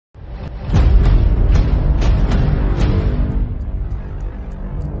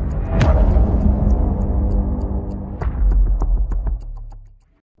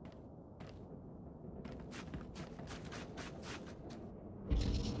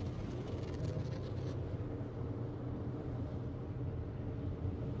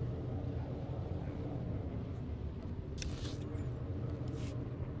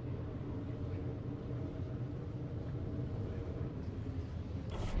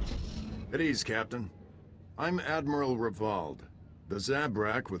At ease, Captain. I'm Admiral Rivald. The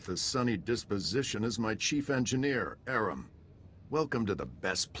Zabrak with the sunny disposition is my chief engineer, Aram. Welcome to the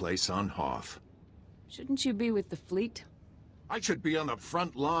best place on Hoth. Shouldn't you be with the fleet? I should be on the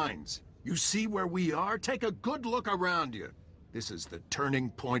front lines. You see where we are? Take a good look around you. This is the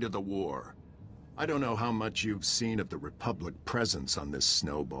turning point of the war. I don't know how much you've seen of the Republic presence on this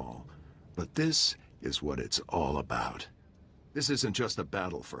snowball, but this is what it's all about. This isn't just a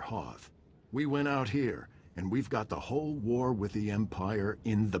battle for Hoth. We went out here, and we've got the whole war with the Empire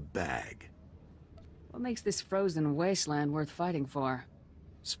in the bag. What makes this frozen wasteland worth fighting for?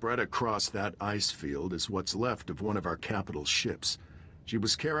 Spread across that ice field is what's left of one of our capital ships. She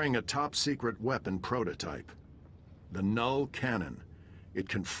was carrying a top-secret weapon prototype. The Null Cannon. It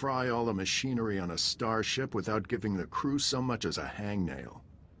can fry all the machinery on a starship without giving the crew so much as a hangnail.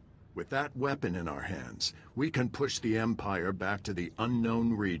 With that weapon in our hands, we can push the Empire back to the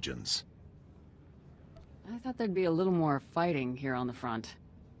unknown regions. I thought there'd be a little more fighting here on the front.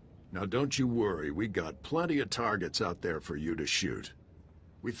 Now don't you worry, we got plenty of targets out there for you to shoot.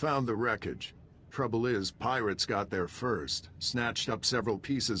 We found the wreckage. Trouble is, pirates got there first, snatched up several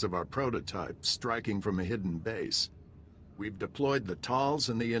pieces of our prototype, striking from a hidden base. We've deployed the Tals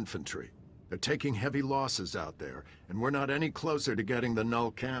and the infantry. They're taking heavy losses out there, and we're not any closer to getting the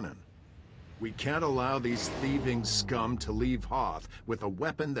Null Cannon. We can't allow these thieving scum to leave Hoth with a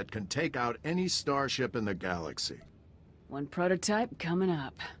weapon that can take out any starship in the galaxy. One prototype coming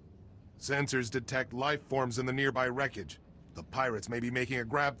up. Sensors detect life forms in the nearby wreckage. The pirates may be making a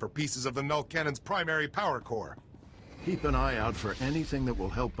grab for pieces of the Null Cannon's primary power core. Keep an eye out for anything that will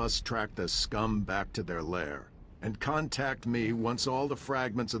help us track the scum back to their lair. And contact me once all the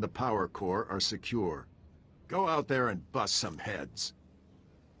fragments of the power core are secure. Go out there and bust some heads.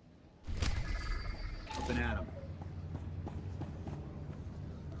 Up and at 'em.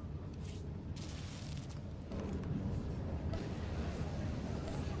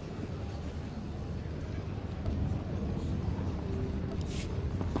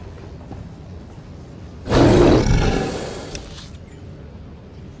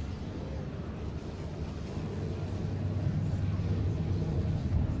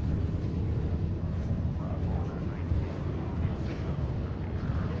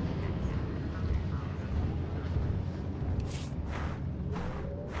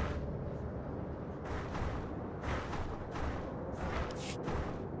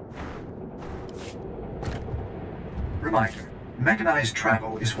 Reminder, mechanized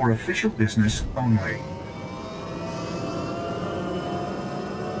travel is for official business only.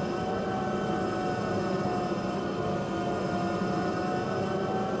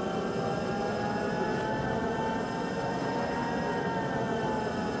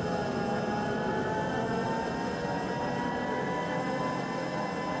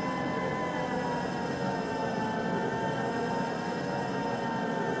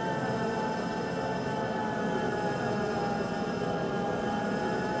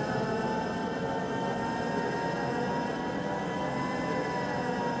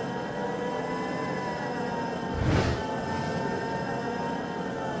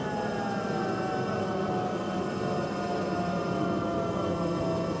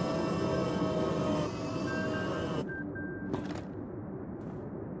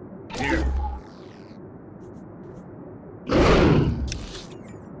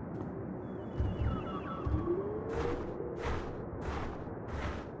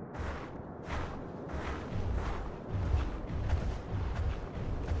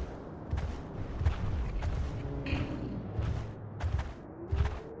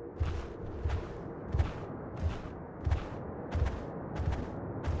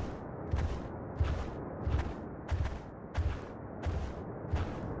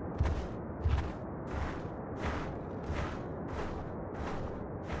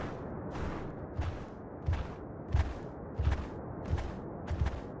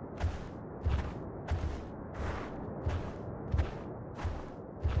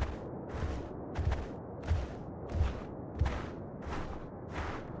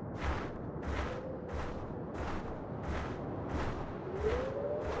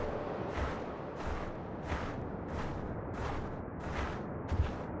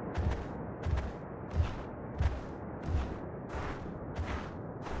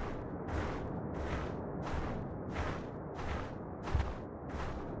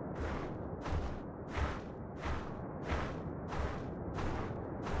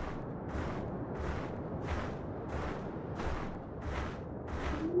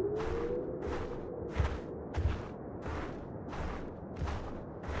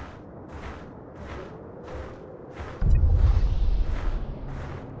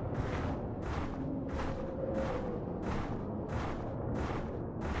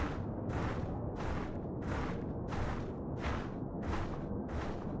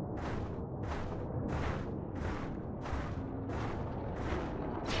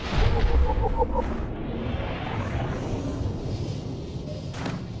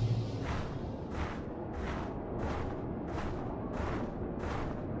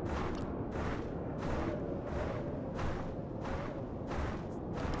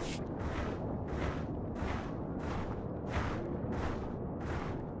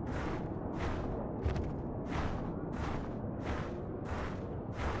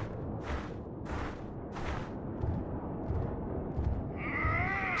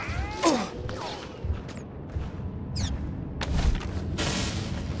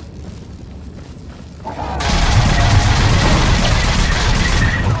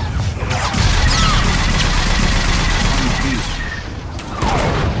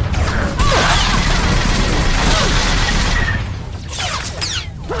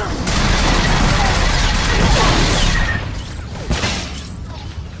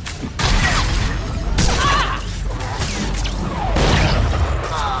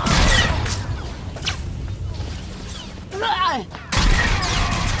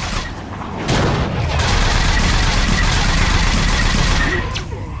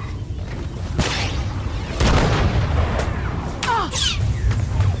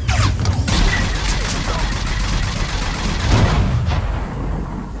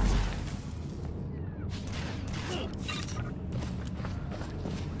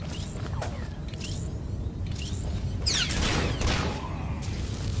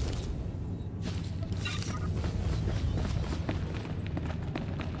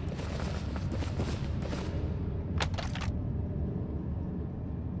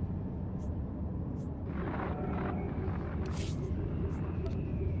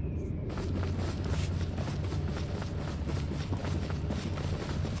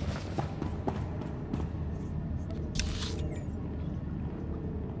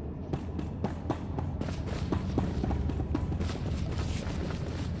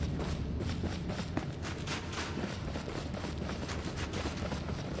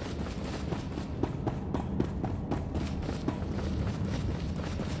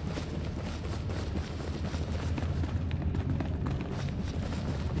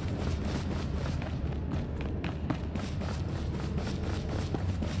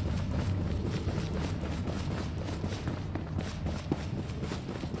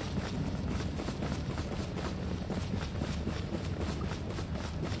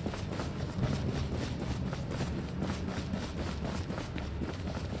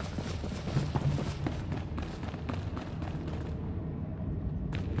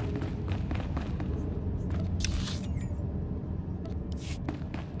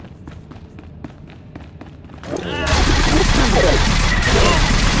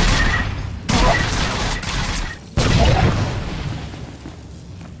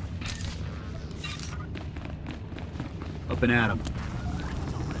 Up and at 'em.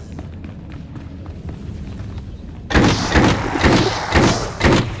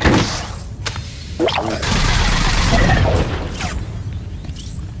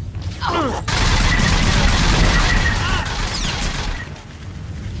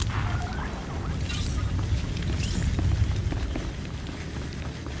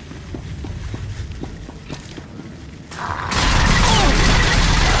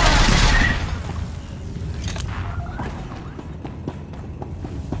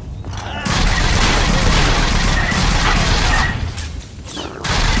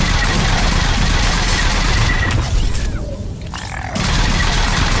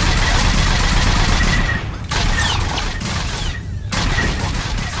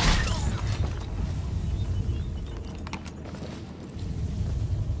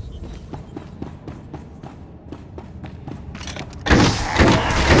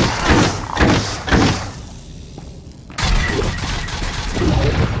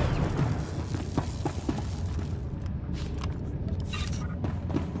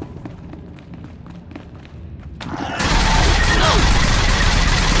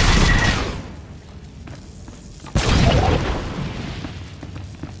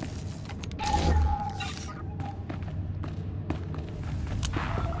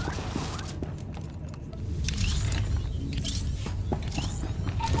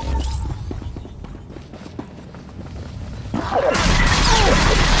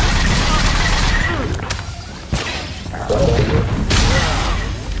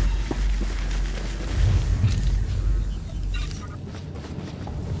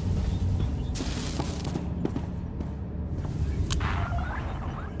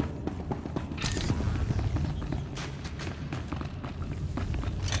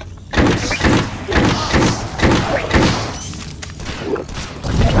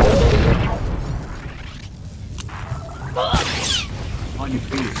 On your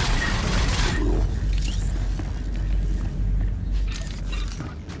feet.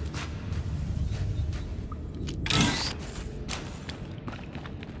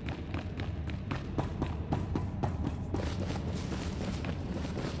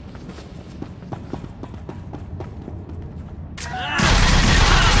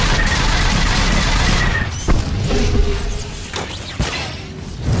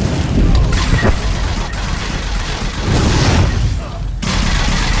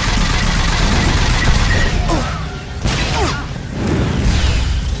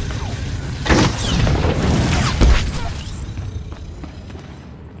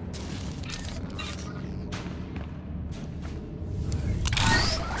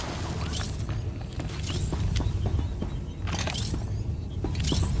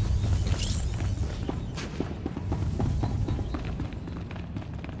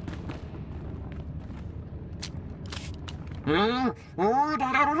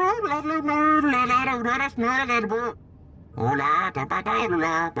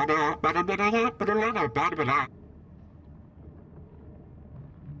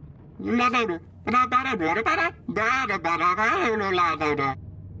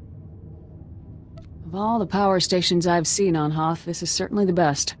 Of all the power stations I've seen on Hoth, this is certainly the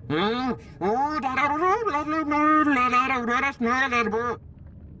best.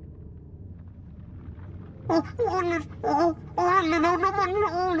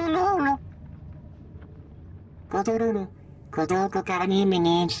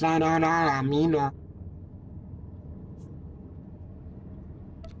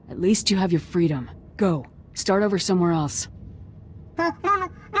 At least you have your freedom. Go. Start over somewhere else.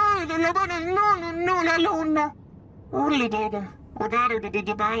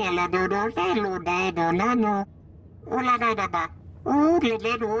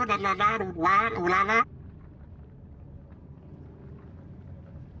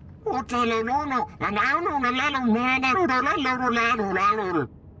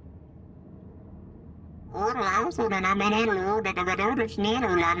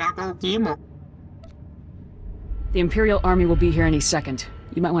 The Imperial Army will be here any second.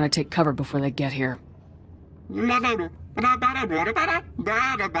 You might want to take cover before they get here.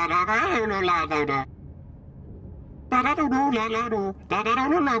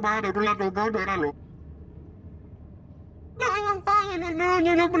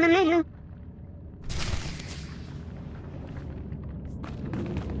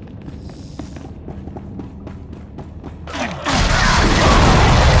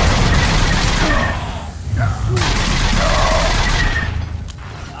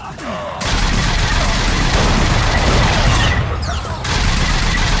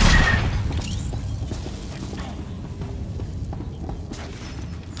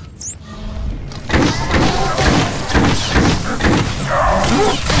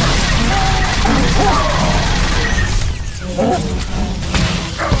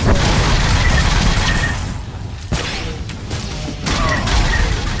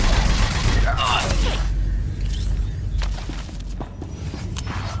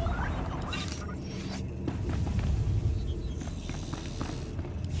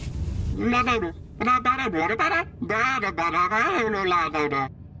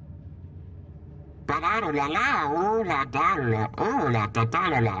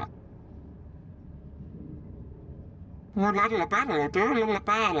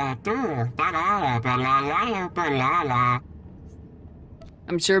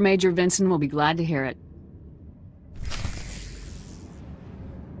 I'm sure Major Vincent will be glad to hear it.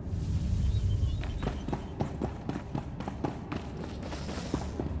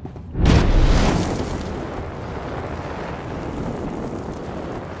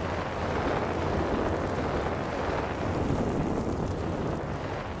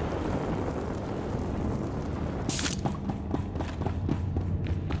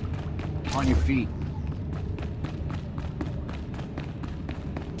 On your feet.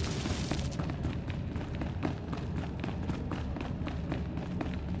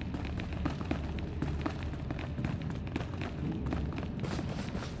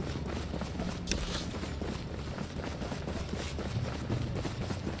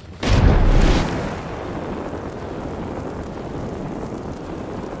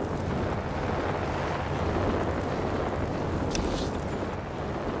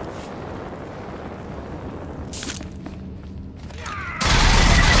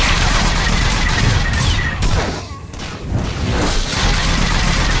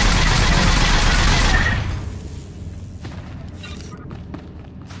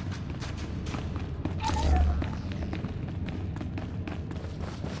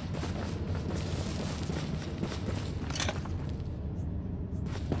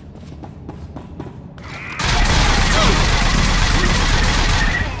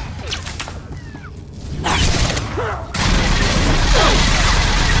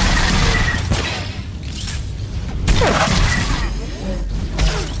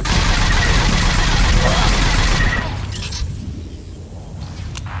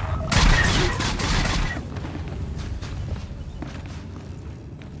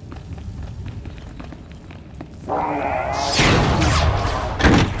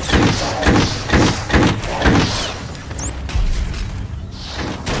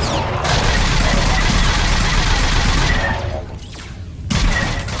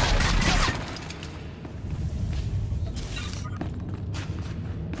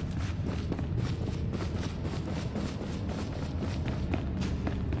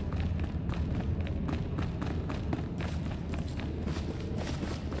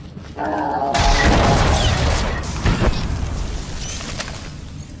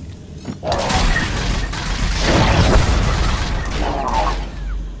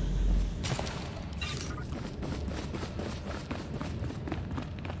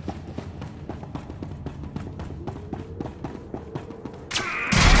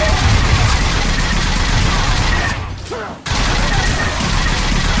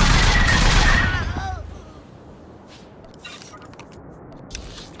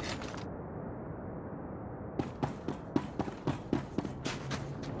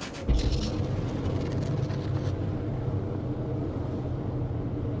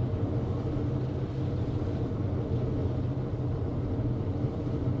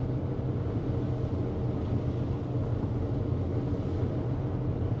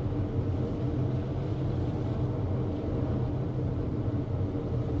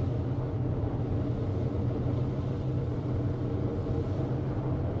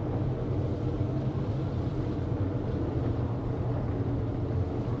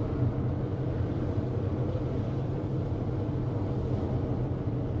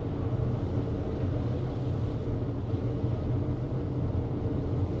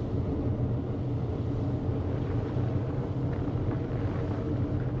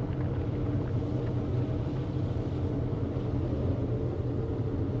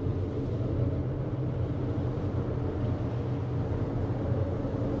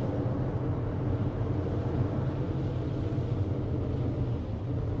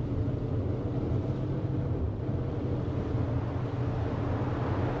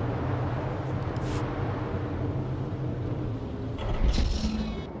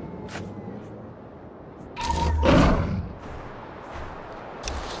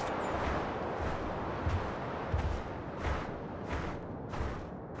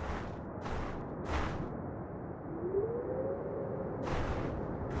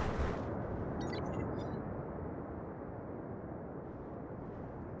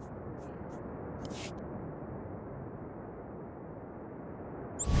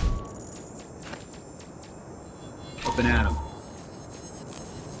 jumping at him.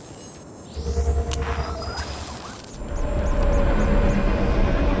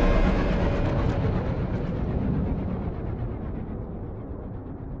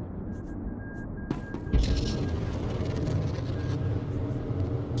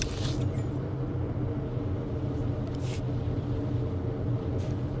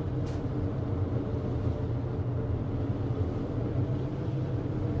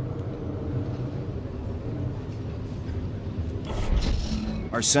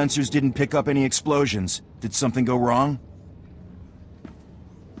 Our sensors didn't pick up any explosions. Did something go wrong?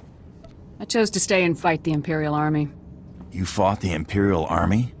 I chose to stay and fight the Imperial Army. You fought the Imperial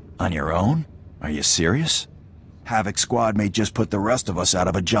Army? On your own? Are you serious? Havoc Squad may just put the rest of us out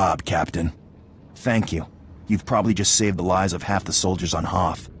of a job, Captain. Thank you. You've probably just saved the lives of half the soldiers on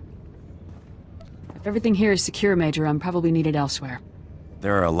Hoth. If everything here is secure, Major, I'm probably needed elsewhere.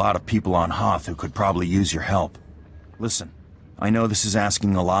 There are a lot of people on Hoth who could probably use your help. Listen, I know this is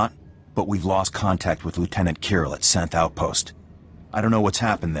asking a lot, but we've lost contact with Lieutenant Kirill at 10th Outpost. I don't know what's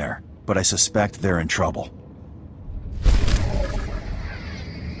happened there, but I suspect they're in trouble.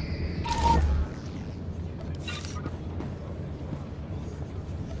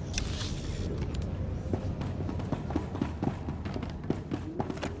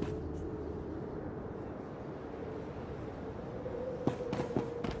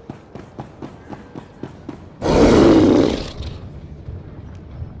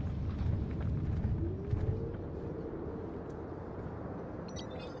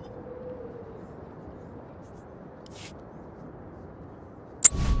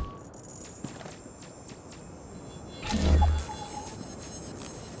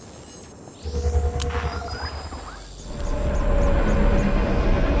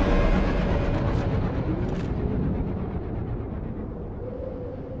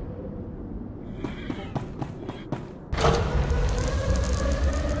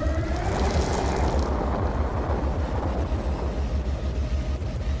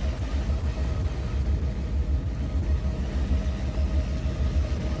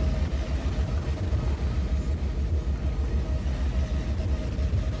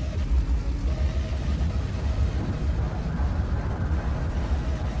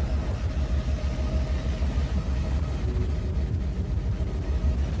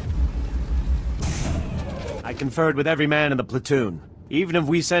 I conferred with every man in the platoon. Even if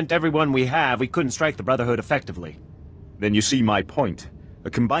we sent everyone we have, we couldn't strike the Brotherhood effectively. Then you see my point. A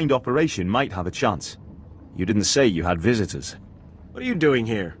combined operation might have a chance. You didn't say you had visitors. What are you doing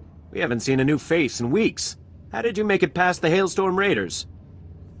here? We haven't seen a new face in weeks. How did you make it past the Hailstorm Raiders?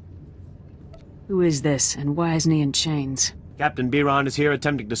 Who is this, and why isn't he in chains? Captain Biron is here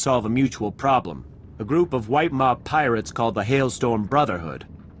attempting to solve a mutual problem. A group of white mob pirates called the Hailstorm Brotherhood.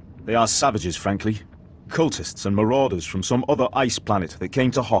 They are savages, frankly. Cultists and marauders from some other ice planet that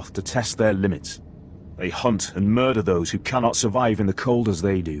came to Hoth to test their limits. They hunt and murder those who cannot survive in the cold as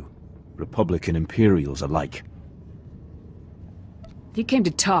they do. Republic and Imperials alike. If you came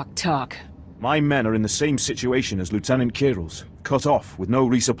to talk. My men are in the same situation as Lieutenant Kirill's, cut off with no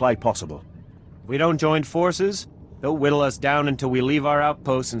resupply possible. If we don't join forces, they'll whittle us down until we leave our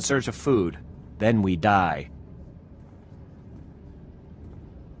outposts in search of food. Then we die.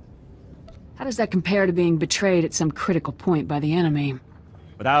 How does that compare to being betrayed at some critical point by the enemy?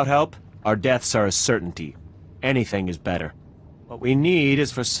 Without help, our deaths are a certainty. Anything is better. What we need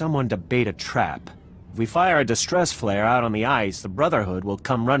is for someone to bait a trap. If we fire a distress flare out on the ice, the Brotherhood will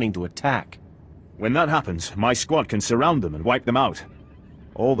come running to attack. When that happens, my squad can surround them and wipe them out.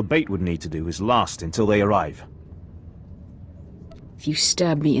 All the bait would need to do is last until they arrive. If you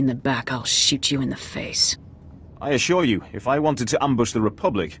stab me in the back, I'll shoot you in the face. I assure you, if I wanted to ambush the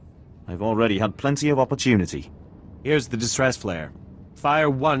Republic, I've already had plenty of opportunity. Here's the distress flare. Fire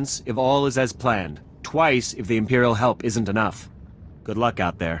once if all is as planned. Twice if the Imperial help isn't enough. Good luck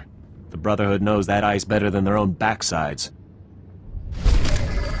out there. The Brotherhood knows that ice better than their own backsides.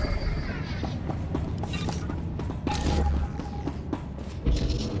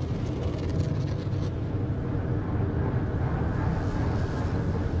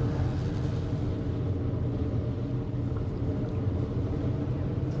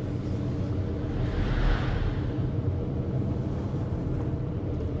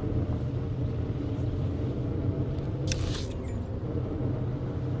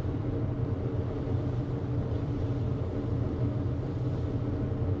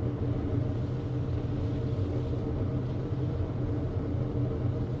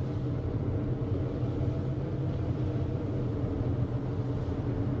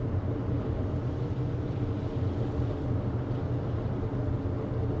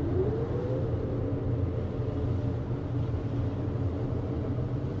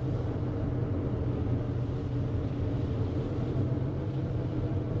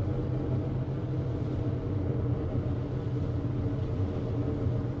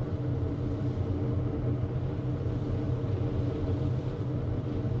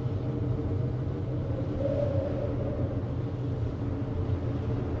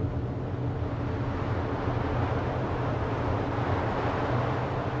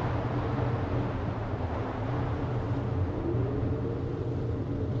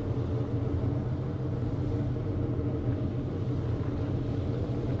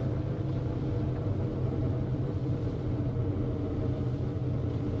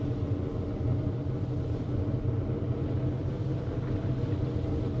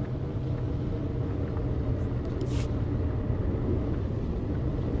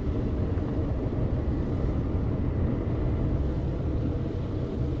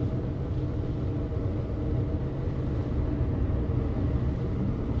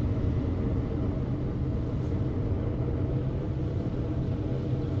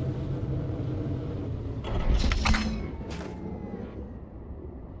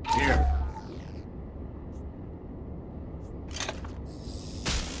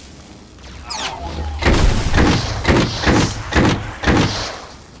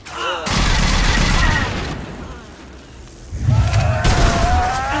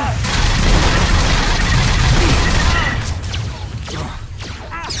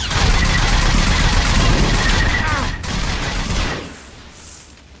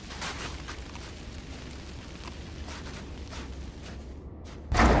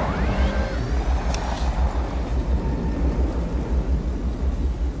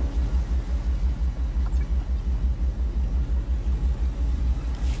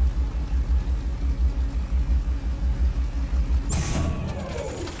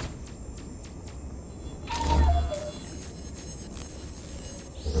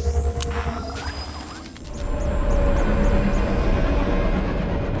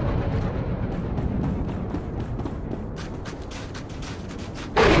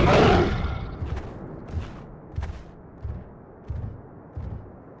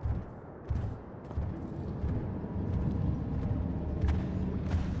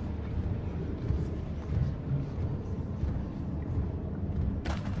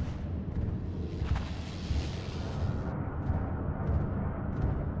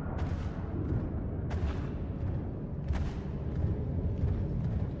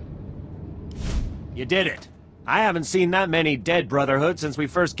 You did it. I haven't seen that many dead Brotherhood since we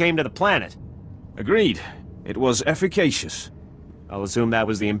first came to the planet. Agreed. It was efficacious. I'll assume that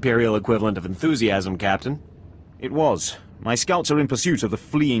was the Imperial equivalent of enthusiasm, Captain. It was. My scouts are in pursuit of the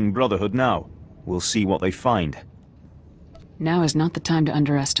fleeing Brotherhood now. We'll see what they find. Now is not the time to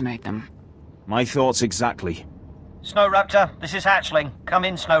underestimate them. My thoughts exactly. Snow Raptor, this is Hatchling. Come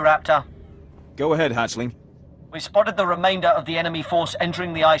in, Snow Raptor. Go ahead, Hatchling. We spotted the remainder of the enemy force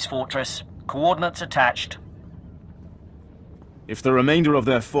entering the ice fortress. Coordinates attached. If the remainder of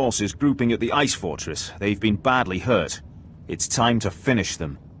their force is grouping at the ice fortress, they've been badly hurt. It's time to finish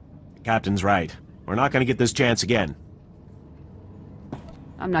them. The Captain's right. We're not going to get this chance again.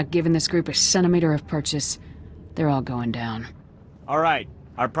 I'm not giving this group a centimeter of purchase. They're all going down. All right.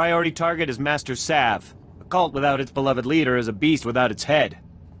 Our priority target is Master Sav. A cult without its beloved leader is a beast without its head.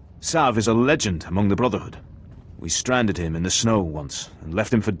 Sav is a legend among the Brotherhood. We stranded him in the snow once, and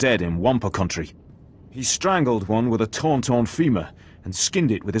left him for dead in Wampa country. He strangled one with a tauntaun femur, and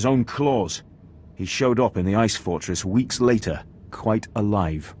skinned it with his own claws. He showed up in the ice fortress weeks later, quite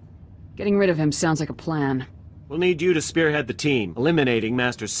alive. Getting rid of him sounds like a plan. We'll need you to spearhead the team, eliminating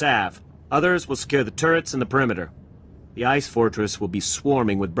Master Sav. Others will secure the turrets and the perimeter. The ice fortress will be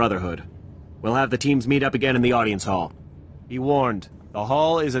swarming with Brotherhood. We'll have the teams meet up again in the audience hall. Be warned, the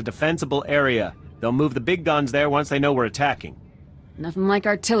hall is a defensible area. They'll move the big guns there once they know we're attacking. Nothing like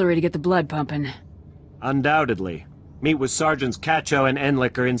artillery to get the blood pumping. Undoubtedly. Meet with Sergeants Cacho and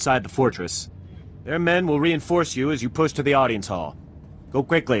Enlicker inside the fortress. Their men will reinforce you as you push to the audience hall. Go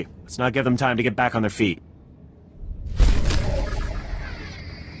quickly. Let's not give them time to get back on their feet.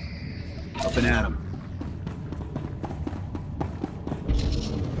 Up and at 'em.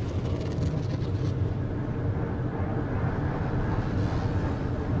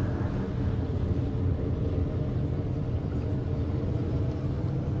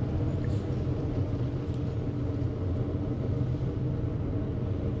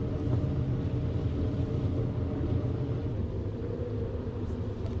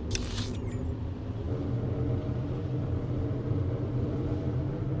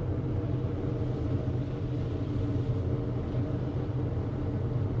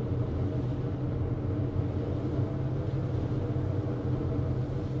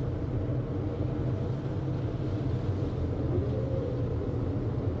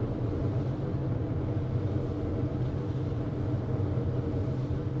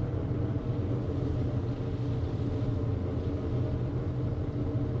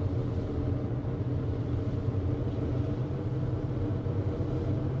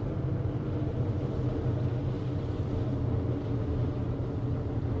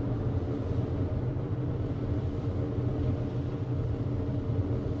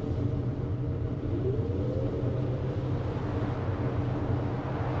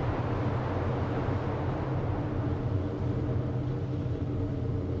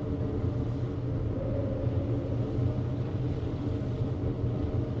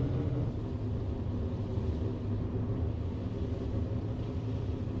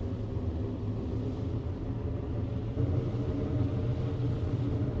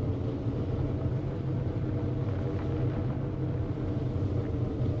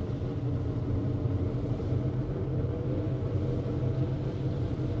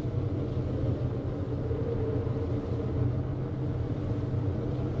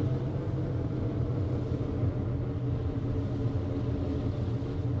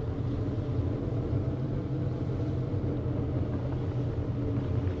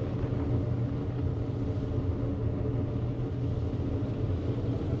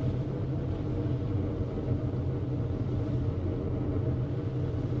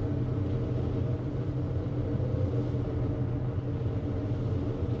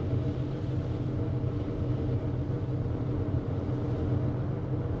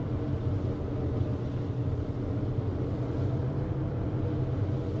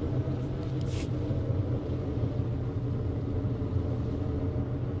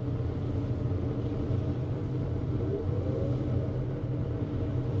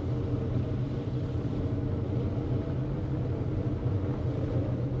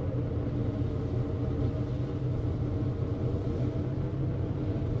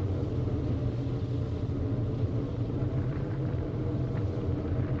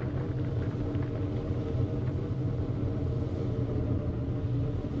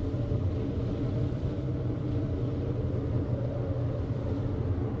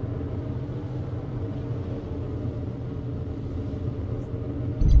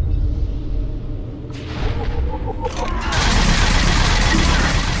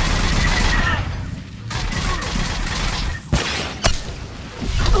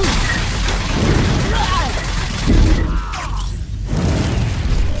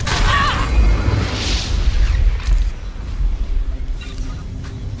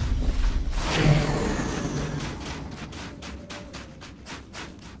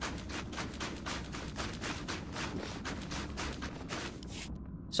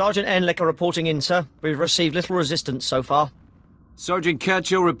 Sergeant Enlicker reporting in, sir. We've received little resistance so far. Sergeant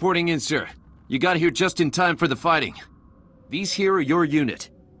Cacho reporting in, sir. You got here just in time for the fighting. These here are your unit.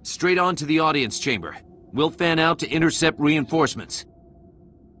 Straight on to the audience chamber. We'll fan out to intercept reinforcements.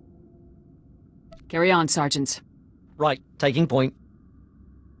 Carry on, sergeants. Right, taking point.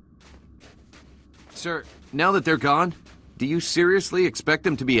 Sir, now that they're gone, do you seriously expect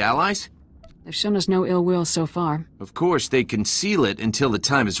them to be allies? They've shown us no ill will so far. Of course, they conceal it until the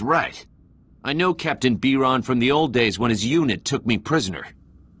time is right. I know Captain Biron from the old days when his unit took me prisoner.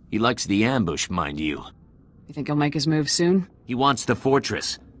 He likes the ambush, mind you. You think he'll make his move soon? He wants the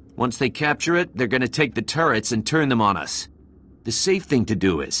fortress. Once they capture it, they're gonna take the turrets and turn them on us. The safe thing to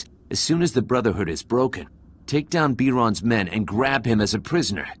do is, as soon as the Brotherhood is broken, take down Biron's men and grab him as a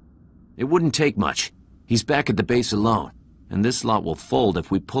prisoner. It wouldn't take much. He's back at the base alone, and this lot will fold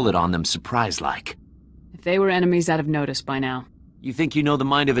if we pull it on them surprise-like. If they were enemies, I'd have noticed by now. You think you know the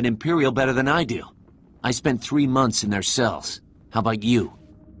mind of an Imperial better than I do? I spent 3 months in their cells. How about you?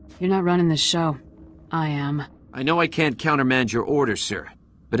 You're not running this show. I am. I know I can't countermand your orders, sir,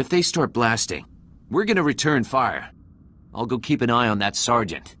 but if they start blasting, we're gonna return fire. I'll go keep an eye on that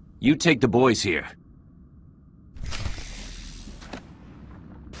sergeant. You take the boys here.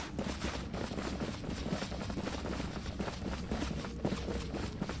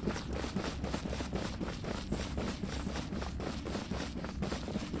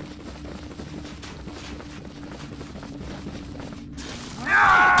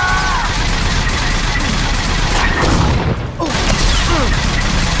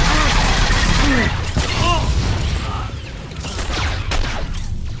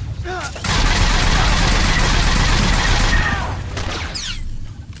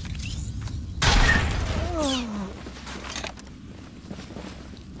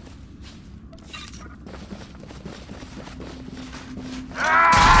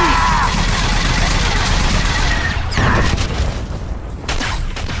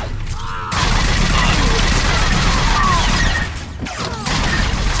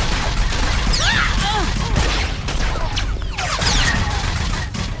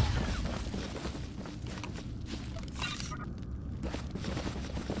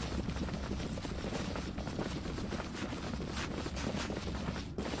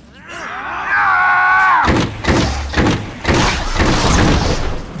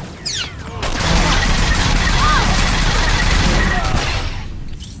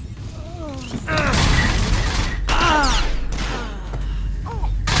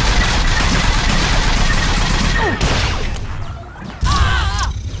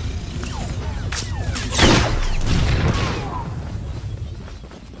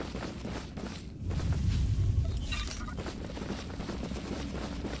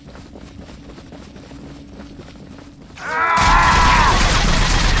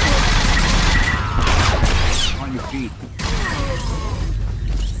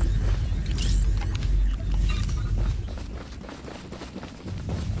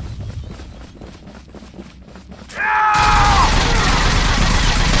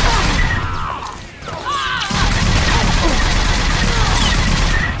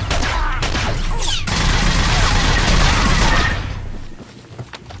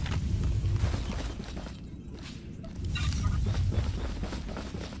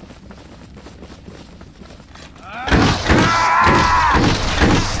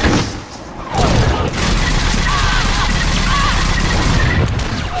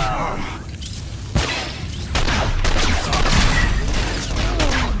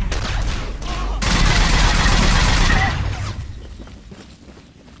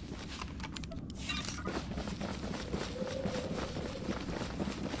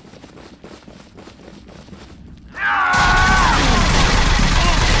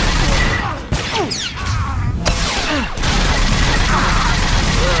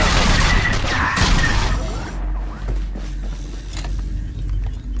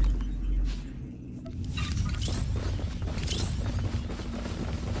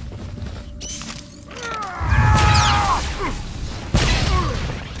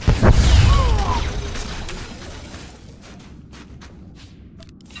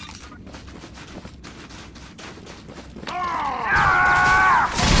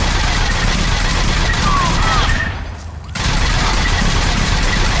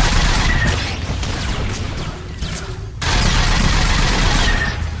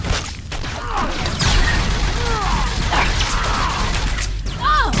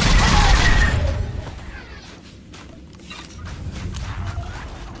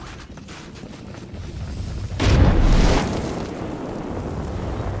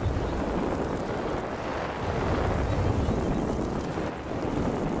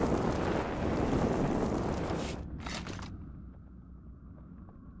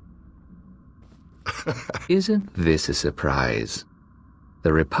 Isn't this a surprise?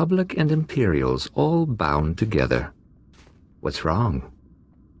 The Republic and Imperials all bound together. What's wrong?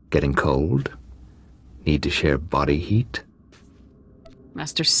 Getting cold? Need to share body heat?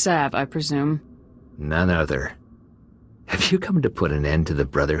 Master Sav, I presume. None other. Have you come to put an end to the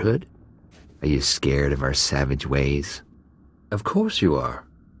Brotherhood? Are you scared of our savage ways? Of course you are.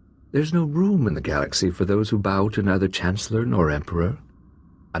 There's no room in the galaxy for those who bow to neither Chancellor nor Emperor.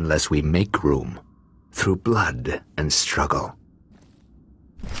 Unless we make room. Through blood and struggle.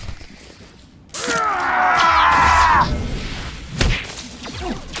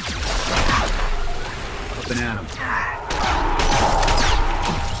 Up and at 'em.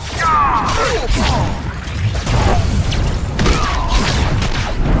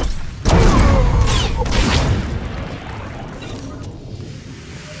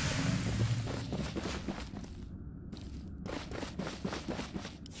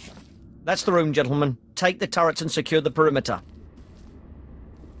 That's the room, gentlemen. Take the turrets and secure the perimeter.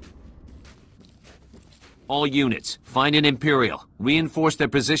 All units, find an Imperial. Reinforce their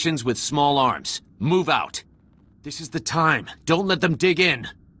positions with small arms. Move out. This is the time. Don't let them dig in.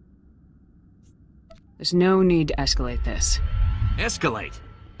 There's no need to escalate this. Escalate?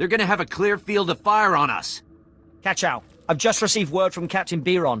 They're gonna have a clear field of fire on us. Catch out. I've just received word from Captain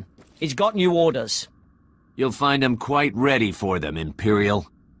Biron. He's got new orders. You'll find them quite ready for them, Imperial.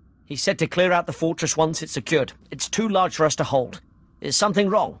 He said to clear out the fortress once it's secured. It's too large for us to hold. Is something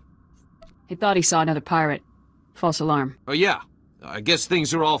wrong? He thought he saw another pirate. False alarm. Oh yeah, I guess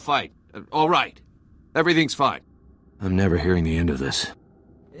things are all fine. All right. Everything's fine. I'm never hearing the end of this.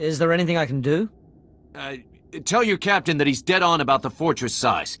 Is there anything I can do? Tell your captain that he's dead on about the fortress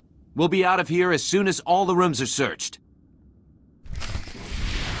size. We'll be out of here as soon as all the rooms are searched.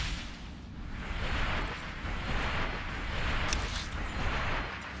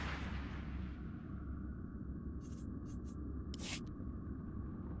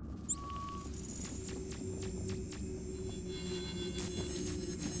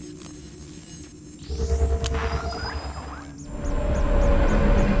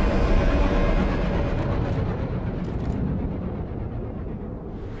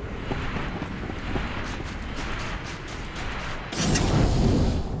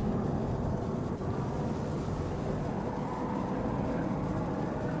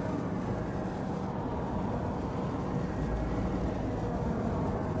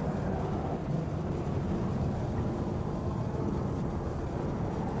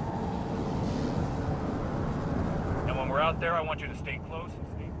 Out there, I want you to stay close and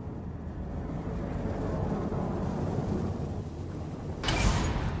stay...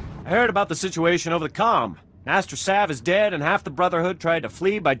 I heard about the situation over the comm. Master Sav is dead and half the Brotherhood tried to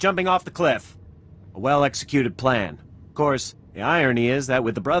flee by jumping off the cliff. A well-executed plan. Of course, the irony is that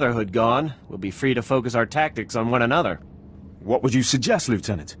with the Brotherhood gone, we'll be free to focus our tactics on one another. What would you suggest,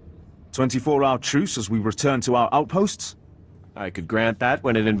 Lieutenant? 24-hour truce as we return to our outposts? I could grant that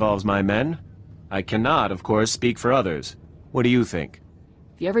when it involves my men. I cannot, of course, speak for others. What do you think?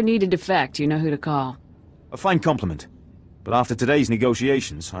 If you ever need to defect, you know who to call. A fine compliment. But after today's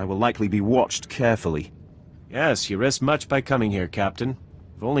negotiations, I will likely be watched carefully. Yes, you risked much by coming here, Captain.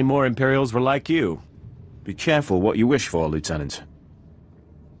 If only more Imperials were like you. Be careful what you wish for, Lieutenant.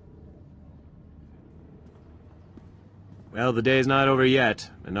 Well, the day's not over yet,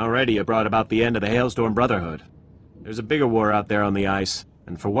 and already it brought about the end of the Hailstorm Brotherhood. There's a bigger war out there on the ice,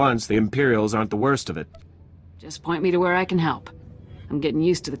 and for once, the Imperials aren't the worst of it. Just point me to where I can help. I'm getting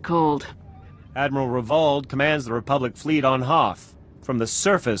used to the cold. Admiral Revold commands the Republic fleet on Hoth. From the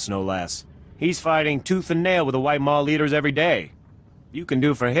surface, no less. He's fighting tooth and nail with the White Maw leaders every day. If you can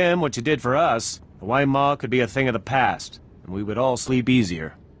do for him what you did for us, the White Maw could be a thing of the past, and we would all sleep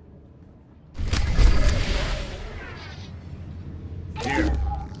easier. Here.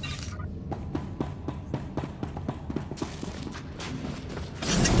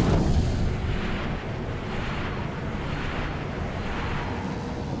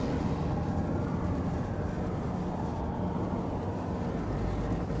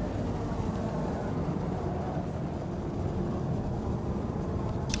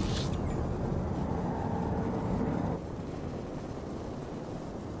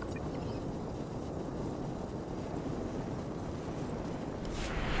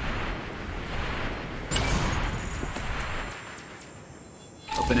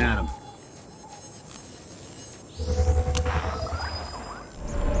 Up and at 'em.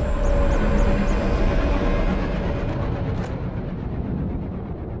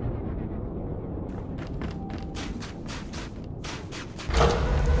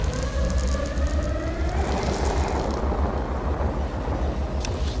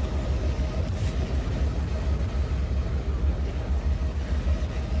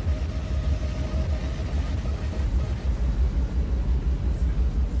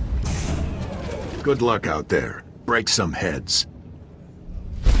 Good luck out there. Break some heads.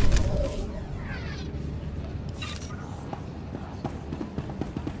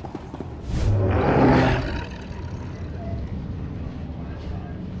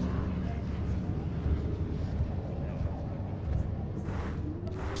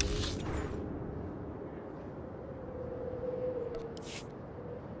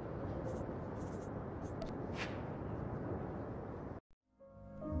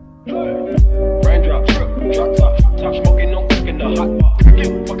 Raindrop, drop top, top smoking, no cooking the hot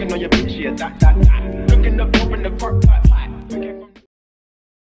pot. Fucking on your bitch, yeah, that. Looking up, open the park,